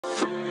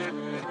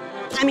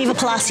I'm Eva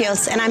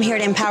Palacios, and I'm here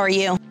to empower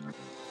you.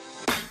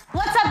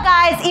 What's up,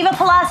 guys? Eva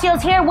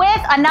Palacios here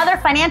with another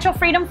Financial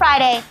Freedom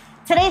Friday.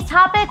 Today's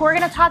topic, we're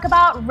going to talk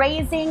about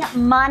raising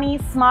money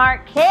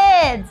smart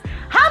kids.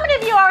 How many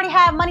of you already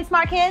have money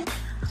smart kids?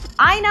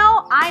 I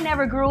know I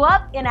never grew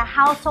up in a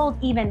household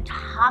even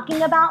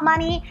talking about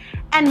money,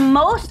 and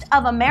most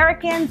of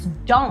Americans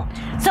don't.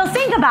 So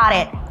think about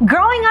it.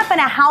 Growing up in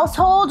a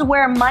household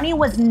where money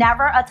was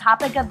never a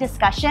topic of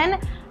discussion,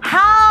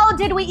 how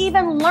did we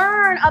even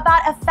learn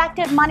about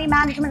effective money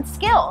management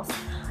skills?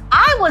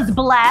 I was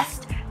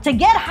blessed to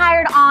get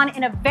hired on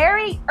in a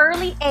very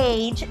early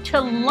age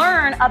to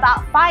learn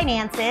about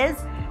finances,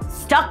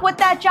 stuck with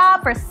that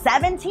job for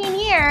 17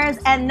 years,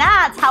 and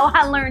that's how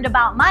I learned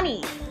about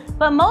money.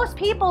 But most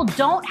people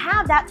don't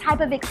have that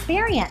type of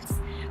experience.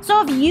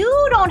 So if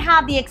you don't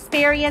have the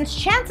experience,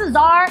 chances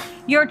are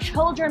your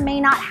children may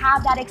not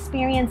have that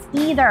experience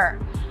either.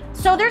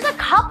 So there's a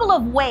couple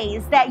of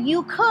ways that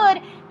you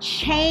could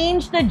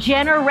change the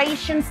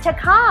generations to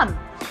come.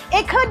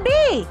 It could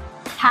be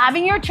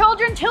having your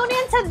children tune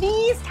into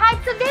these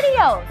types of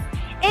videos.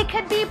 It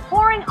could be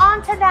pouring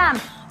onto them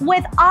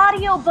with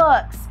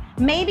audiobooks,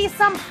 maybe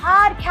some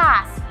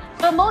podcasts.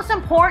 But most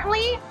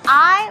importantly,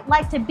 I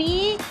like to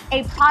be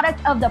a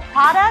product of the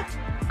product.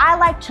 I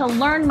like to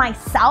learn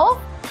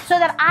myself so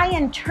that I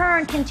in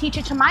turn can teach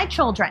it to my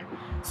children.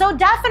 So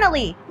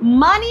definitely,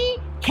 money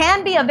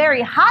can be a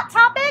very hot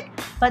topic,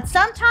 but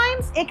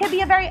sometimes it could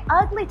be a very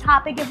ugly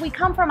topic if we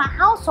come from a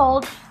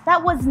household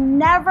that was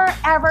never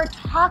ever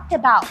talked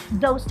about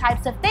those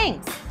types of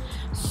things.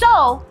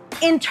 So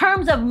in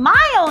terms of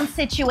my own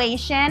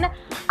situation,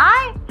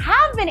 I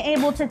have been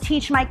able to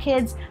teach my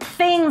kids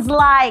things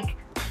like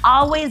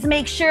always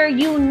make sure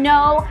you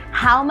know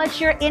how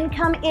much your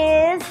income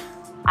is.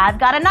 I've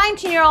got a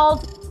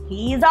 19-year-old.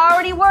 He's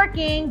already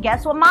working.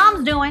 Guess what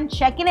mom's doing?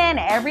 Checking in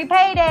every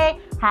payday.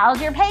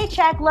 How's your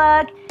paycheck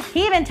look?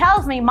 He even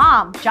tells me,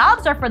 Mom,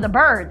 jobs are for the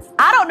birds.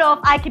 I don't know if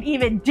I could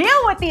even deal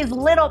with these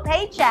little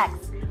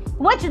paychecks,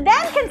 which then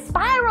can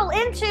spiral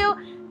into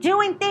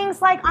doing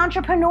things like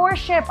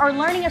entrepreneurship or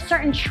learning a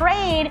certain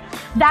trade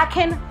that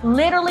can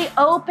literally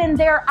open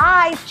their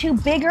eyes to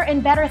bigger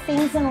and better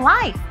things in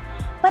life.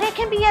 But it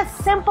can be as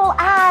simple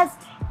as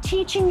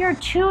teaching your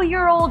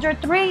 2-year-old or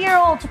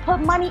 3-year-old to put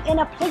money in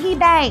a piggy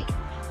bank.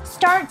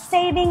 Start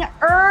saving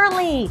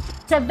early,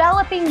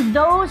 developing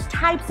those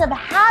types of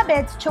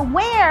habits to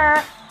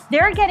where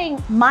they're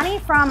getting money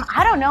from,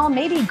 I don't know,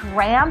 maybe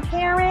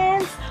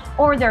grandparents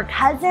or their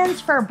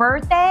cousins for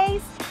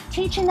birthdays,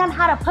 teaching them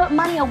how to put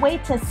money away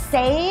to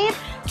save,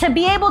 to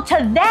be able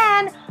to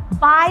then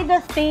buy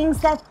the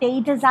things that they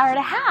desire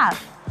to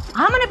have.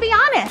 I'm gonna be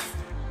honest.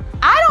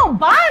 I don't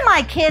buy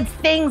my kids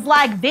things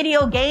like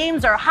video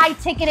games or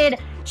high-ticketed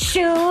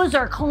shoes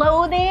or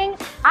clothing.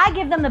 I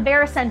give them the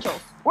bare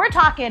essentials. We're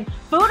talking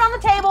food on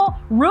the table,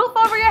 roof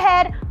over your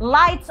head,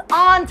 lights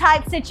on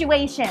type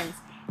situations.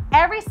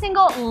 Every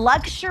single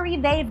luxury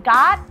they've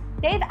got,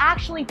 they've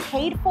actually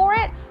paid for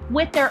it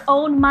with their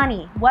own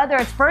money, whether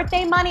it's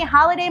birthday money,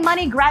 holiday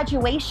money,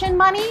 graduation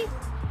money.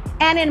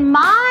 And in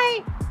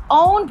my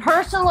own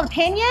personal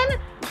opinion,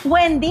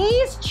 when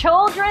these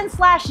children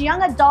 /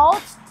 young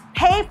adults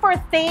pay for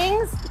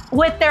things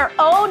with their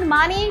own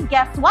money,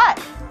 guess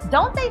what?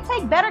 Don't they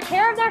take better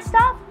care of their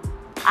stuff?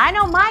 I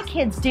know my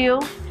kids do.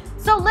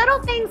 So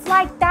little things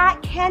like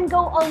that can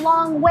go a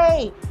long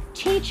way,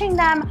 teaching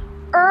them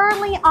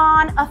early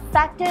on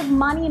effective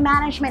money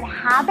management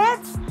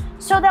habits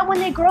so that when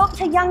they grow up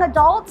to young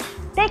adults,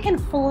 they can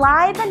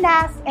fly the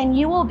nest and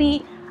you will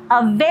be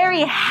a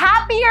very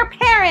happier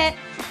parent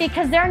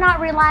because they're not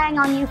relying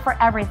on you for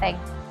everything.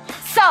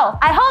 So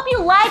I hope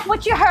you like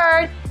what you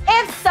heard.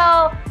 If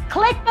so,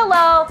 click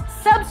below,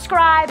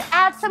 subscribe,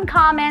 add some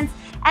comments,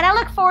 and I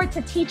look forward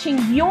to teaching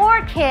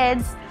your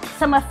kids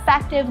some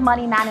effective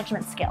money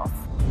management skills.